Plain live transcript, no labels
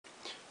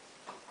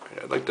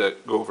I'd like to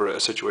go over a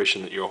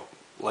situation that you'll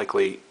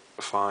likely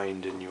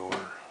find in your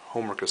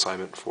homework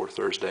assignment for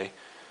Thursday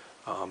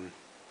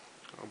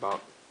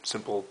about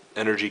simple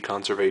energy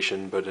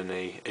conservation, but in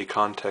a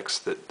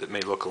context that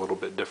may look a little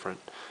bit different.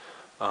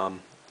 I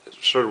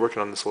started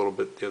working on this a little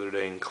bit the other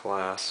day in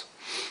class,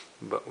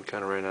 but we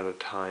kind of ran out of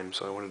time,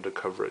 so I wanted to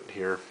cover it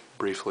here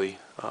briefly.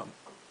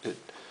 It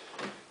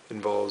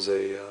involves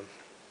a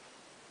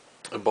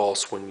ball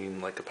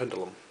swinging like a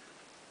pendulum.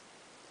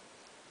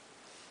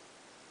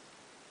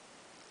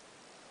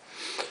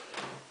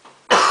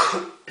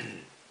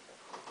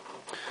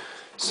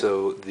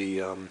 So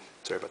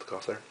sorry about the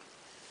cough there.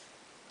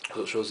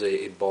 So it shows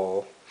a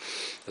ball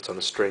that's on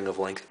a string of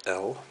length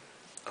L.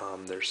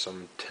 There's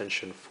some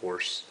tension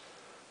force,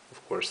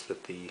 of course,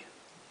 that the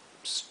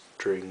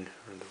string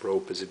or the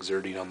rope is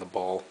exerting on the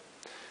ball.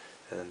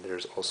 And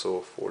there's also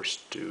a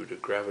force due to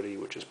gravity,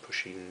 which is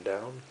pushing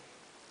down.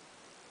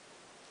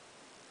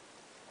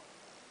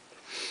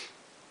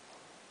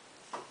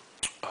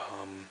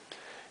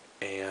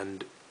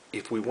 And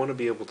if we want to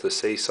be able to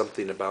say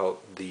something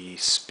about the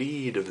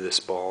speed of this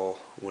ball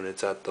when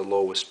it's at the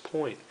lowest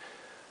point,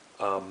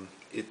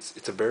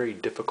 it's a very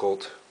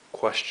difficult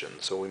question.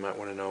 So we might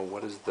want to know,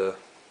 what is the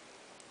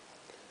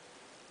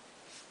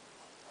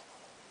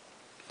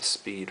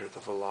speed or the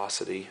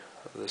velocity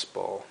of this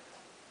ball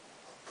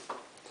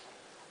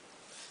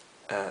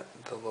at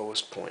the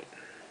lowest point?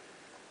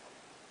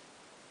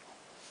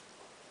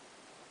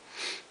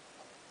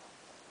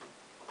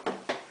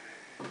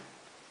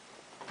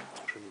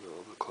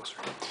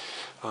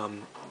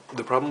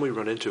 The problem we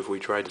run into if we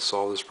try to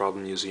solve this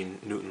problem using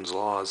Newton's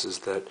laws is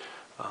that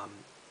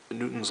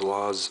Newton's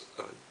laws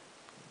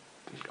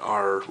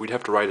we'd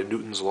have to write a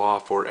Newton's law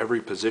for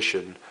every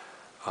position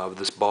of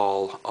this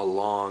ball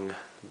along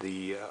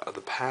the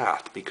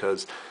path,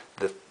 because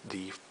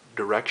the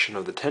direction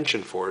of the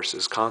tension force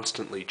is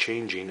constantly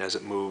changing as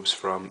it moves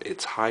from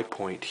its high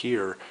point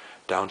here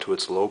down to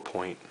its low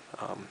point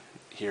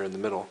here in the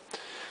middle.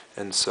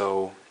 And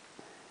so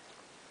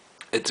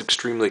it's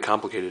extremely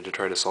complicated to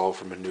try to solve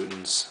from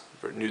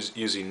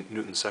using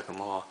Newton's second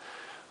law.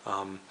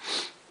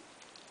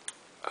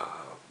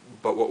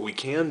 But what we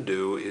can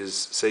do is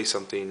say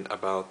something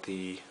about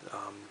the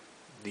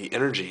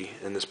energy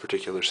in this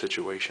particular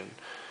situation,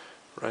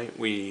 right?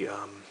 We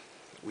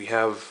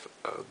have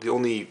the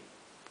only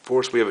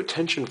force, we have a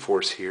tension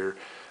force here,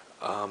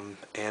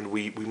 and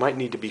we might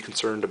need to be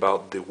concerned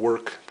about the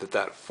work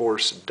that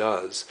force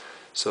does.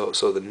 So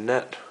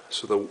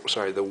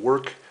the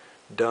work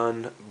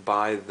done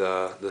by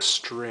the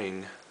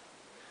string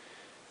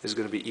is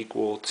going to be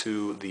equal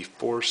to the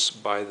force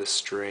by the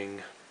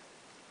string,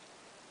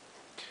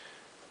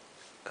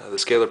 the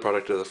scalar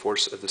product of the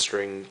force of the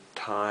string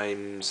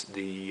times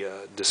the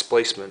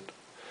displacement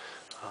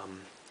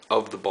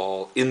of the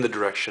ball in the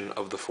direction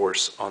of the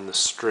force on the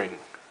string.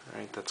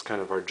 Right? That's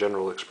kind of our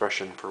general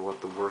expression for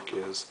what the work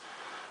is.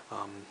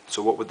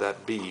 So what would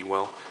that be?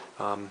 Well,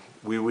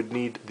 we would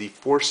need the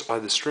force by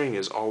the string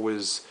is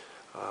always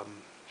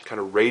kind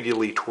of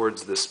radially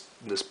towards this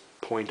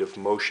point of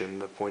motion,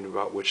 the point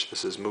about which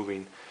this is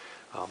moving.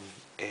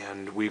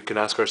 And we can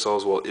ask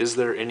ourselves, well, is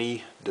there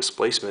any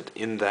displacement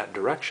in that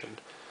direction?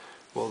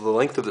 Well, the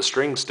length of the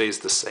string stays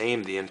the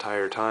same the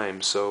entire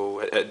time, so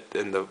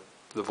and the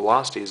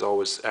velocity is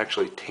always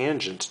actually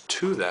tangent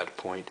to that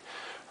point.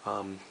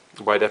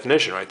 By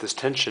definition, right, this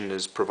tension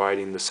is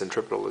providing the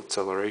centripetal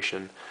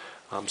acceleration.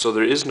 So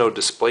there is no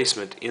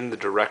displacement in the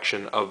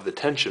direction of the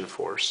tension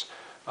force.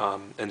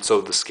 And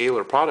so the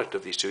scalar product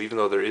of these two, even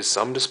though there is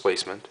some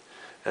displacement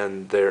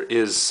and there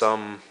is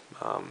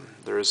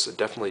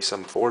definitely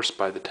some force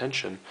by the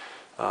tension,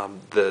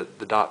 the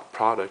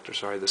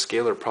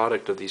scalar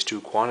product of these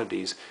two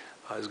quantities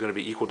is going to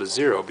be equal to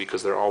zero,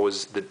 because they're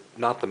always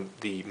not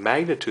the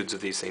magnitudes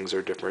of these things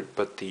are different,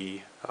 but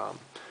the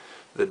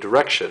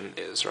direction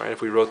is, right?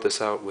 If we wrote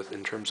this out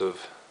in terms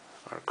of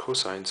our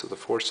cosine, so the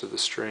force of the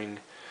string,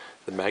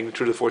 the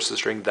magnitude of the force of the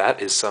string,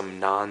 that is some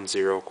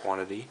non-zero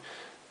quantity.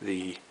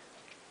 The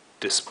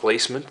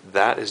displacement,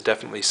 that is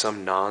definitely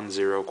some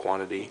non-zero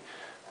quantity.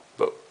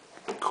 But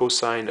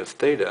cosine of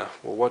theta,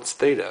 well, what's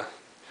theta?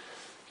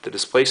 The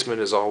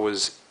displacement is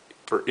always,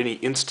 for any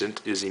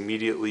instant, is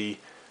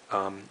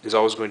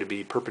always going to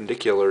be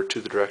perpendicular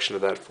to the direction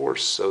of that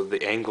force. So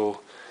the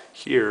angle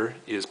here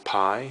is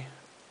pi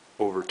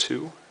over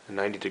 2,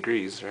 90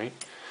 degrees, right?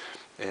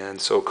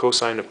 And so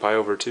cosine of pi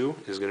over 2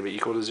 is going to be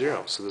equal to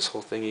 0. So this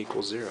whole thing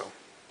equals 0.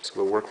 So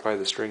the work by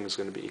the string is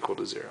going to be equal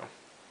to 0.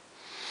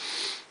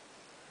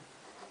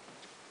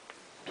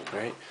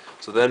 Right?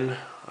 So then,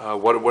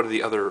 what are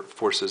the other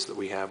forces that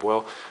we have?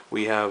 Well,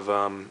 we have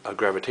a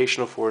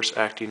gravitational force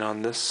acting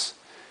on this,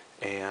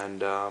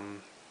 and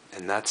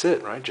that's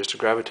it, right? Just a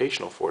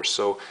gravitational force.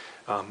 So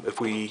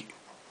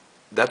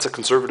that's a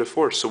conservative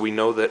force. So we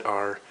know that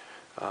our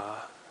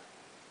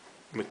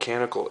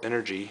mechanical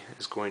energy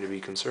is going to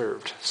be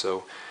conserved.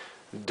 So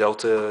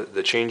delta,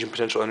 the change in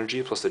potential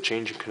energy plus the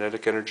change in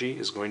kinetic energy,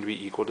 is going to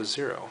be equal to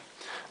 0.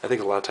 I think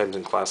a lot of times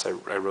in class I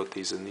wrote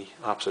these in the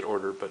opposite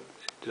order, but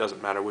it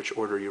doesn't matter which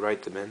order you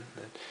write them in.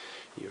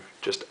 you're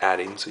just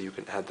adding, so you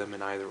can add them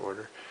in either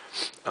order.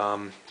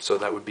 So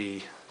that would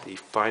be the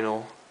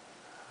final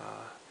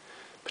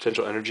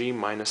potential energy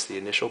minus the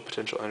initial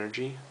potential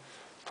energy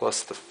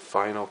plus the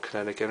final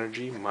kinetic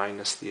energy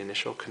minus the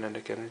initial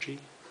kinetic energy,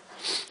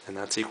 and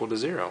that's equal to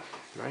 0,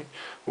 right?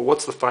 Well,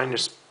 what's the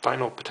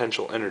final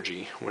potential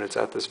energy when it's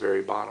at this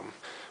very bottom?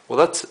 Well,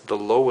 that's the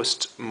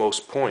lowest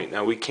most point.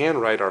 Now, we can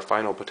write our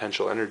final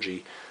potential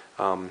energy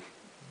on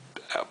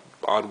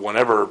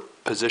whatever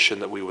position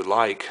that we would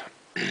like,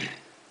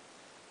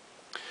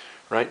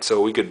 right?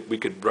 So we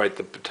could write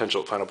the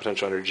final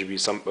potential energy to be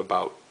some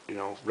about,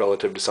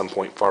 relative to some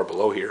point far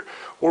below here,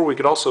 or we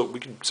could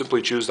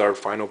simply choose our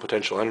final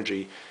potential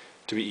energy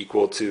to be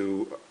equal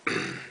to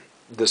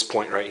this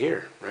point right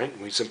here, right?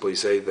 We simply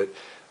say that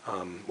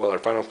well, our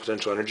final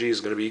potential energy is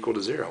going to be equal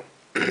to 0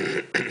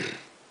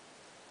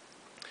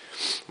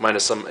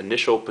 minus some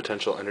initial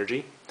potential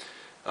energy.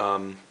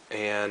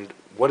 And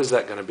what is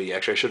that going to be?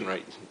 Actually, I shouldn't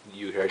write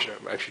U here. I should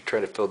actually try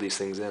to fill these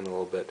things in a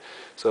little bit.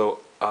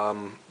 So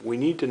we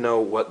need to know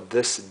what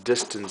this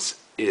distance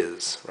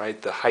is, right?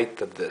 The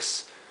height of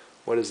this.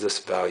 What is this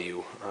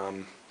value?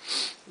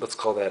 Let's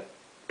call that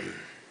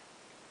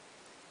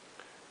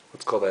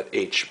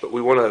h. But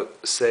we want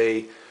to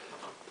say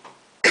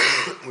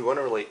we want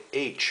to relate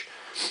h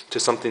to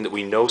something that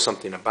we know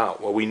something about.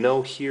 Well, we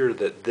know here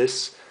that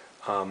this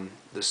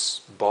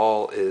this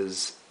ball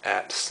is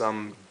at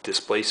some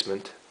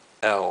displacement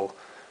L,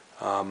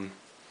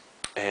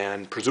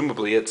 and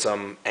presumably at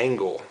some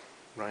angle,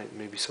 right?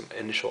 Maybe some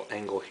initial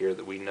angle here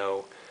that we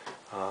know.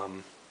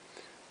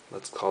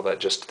 Let's call that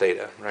just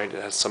theta, right?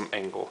 It has some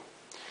angle.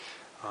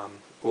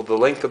 Well, the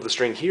length of the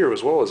string here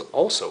as well is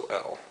also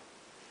L,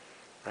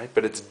 right?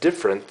 But it's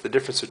different. The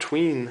difference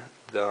between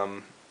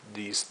the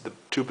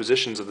two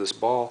positions of this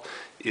ball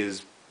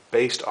is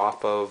based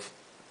off of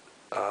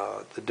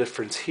the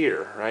difference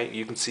here, right?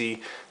 You can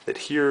see that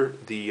here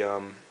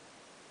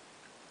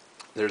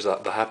there's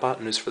the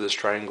hypotenuse for this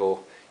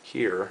triangle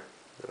here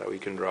that we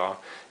can draw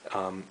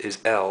is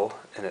L,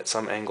 and at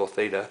some angle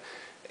theta.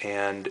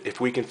 And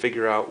if we can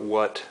figure out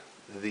what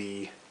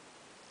the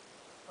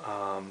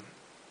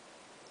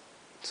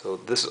so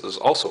this is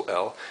also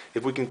L.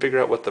 If we can figure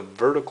out what the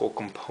vertical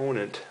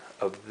component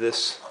of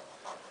this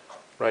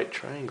right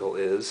triangle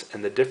is,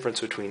 and the difference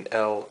between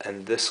L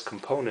and this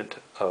component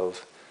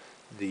of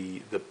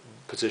the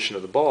position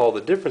of the ball,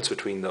 the difference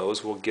between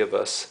those will give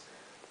us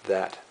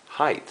that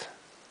height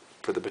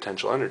for the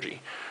potential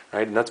energy,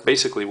 right? And that's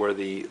basically where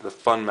the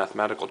fun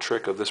mathematical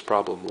trick of this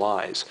problem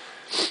lies.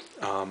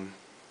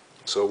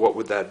 So what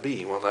would that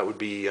be? Well, that would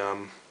be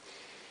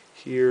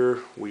here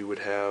we would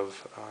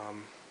have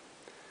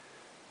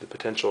the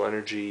potential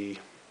energy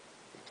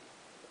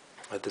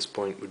at this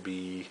point would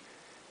be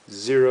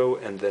 0,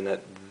 and then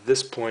at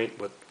this point,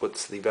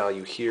 what's the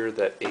value here?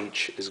 That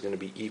h is going to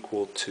be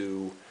equal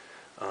to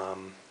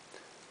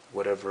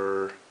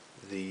whatever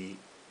the,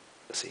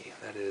 let's see,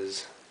 that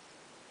is,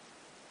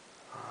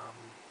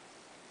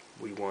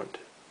 we want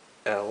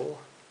L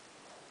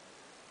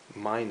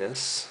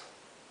minus,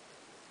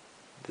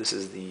 this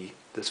is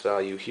this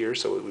value here,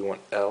 so we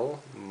want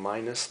L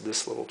minus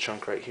this little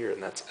chunk right here,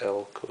 and that's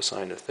L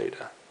cosine of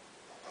theta.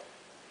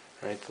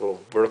 Right, the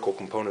little vertical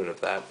component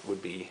of that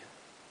would be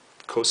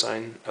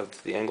cosine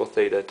of the angle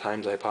theta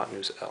times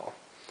hypotenuse L.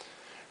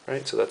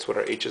 Right, so that's what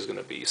our h is going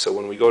to be. So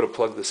when we go to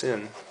plug this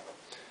in,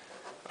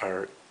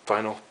 our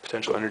final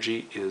potential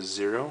energy is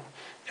 0,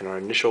 and our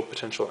initial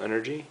potential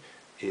energy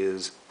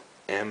is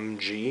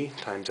mg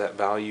times that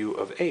value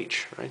of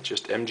h, right?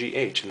 Just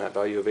mgh, and that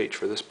value of h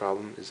for this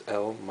problem is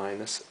L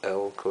minus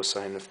L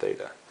cosine of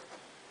theta,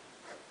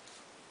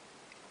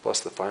 plus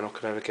the final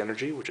kinetic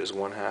energy, which is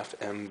 1/2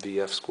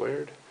 mvf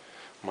squared,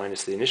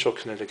 minus the initial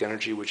kinetic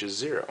energy, which is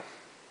 0,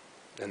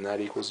 and that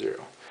equals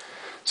 0.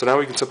 So now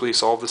we can simply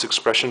solve this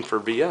expression for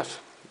Vf,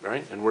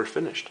 right? And we're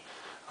finished.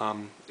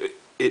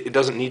 It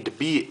doesn't need to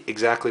be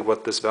exactly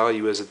what this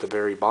value is at the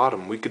very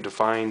bottom. We could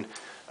define,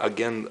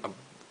 again,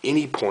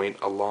 any point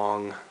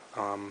along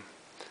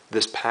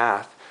this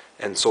path,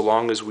 and so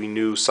long as we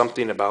knew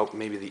something about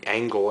maybe the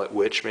angle at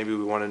which, maybe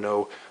we want to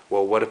know,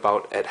 well, what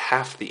about at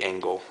half the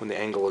angle, when the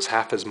angle is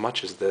half as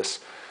much as this,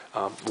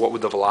 what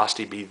would the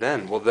velocity be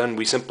then? Well, then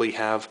we simply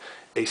have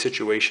a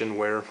situation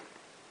where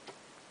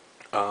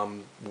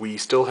we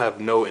still have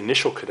no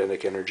initial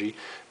kinetic energy,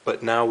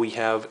 but now we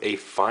have a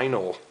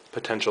final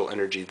potential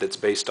energy that's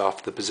based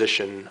off the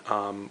position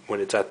when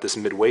it's at this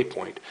midway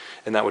point,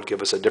 and that would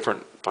give us a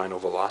different final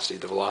velocity,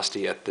 the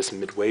velocity at this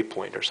midway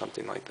point or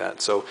something like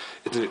that. So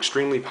it's an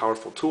extremely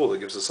powerful tool that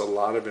gives us a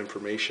lot of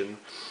information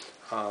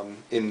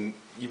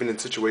even in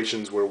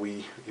situations where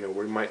we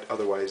might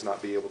otherwise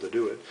not be able to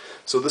do it.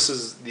 So this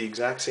is the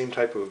exact same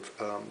type of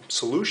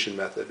solution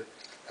method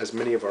as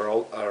many of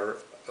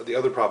the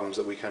other problems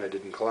that we kind of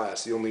did in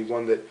class. The only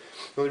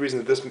reason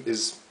that this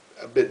is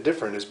a bit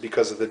different is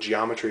because of the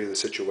geometry of the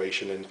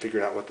situation and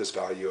figuring out what this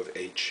value of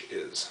h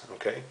is.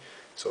 Okay,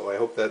 so I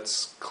hope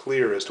that's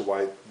clear as to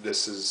why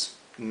this is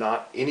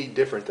not any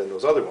different than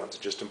those other ones.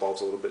 It just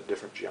involves a little bit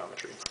different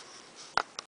geometry.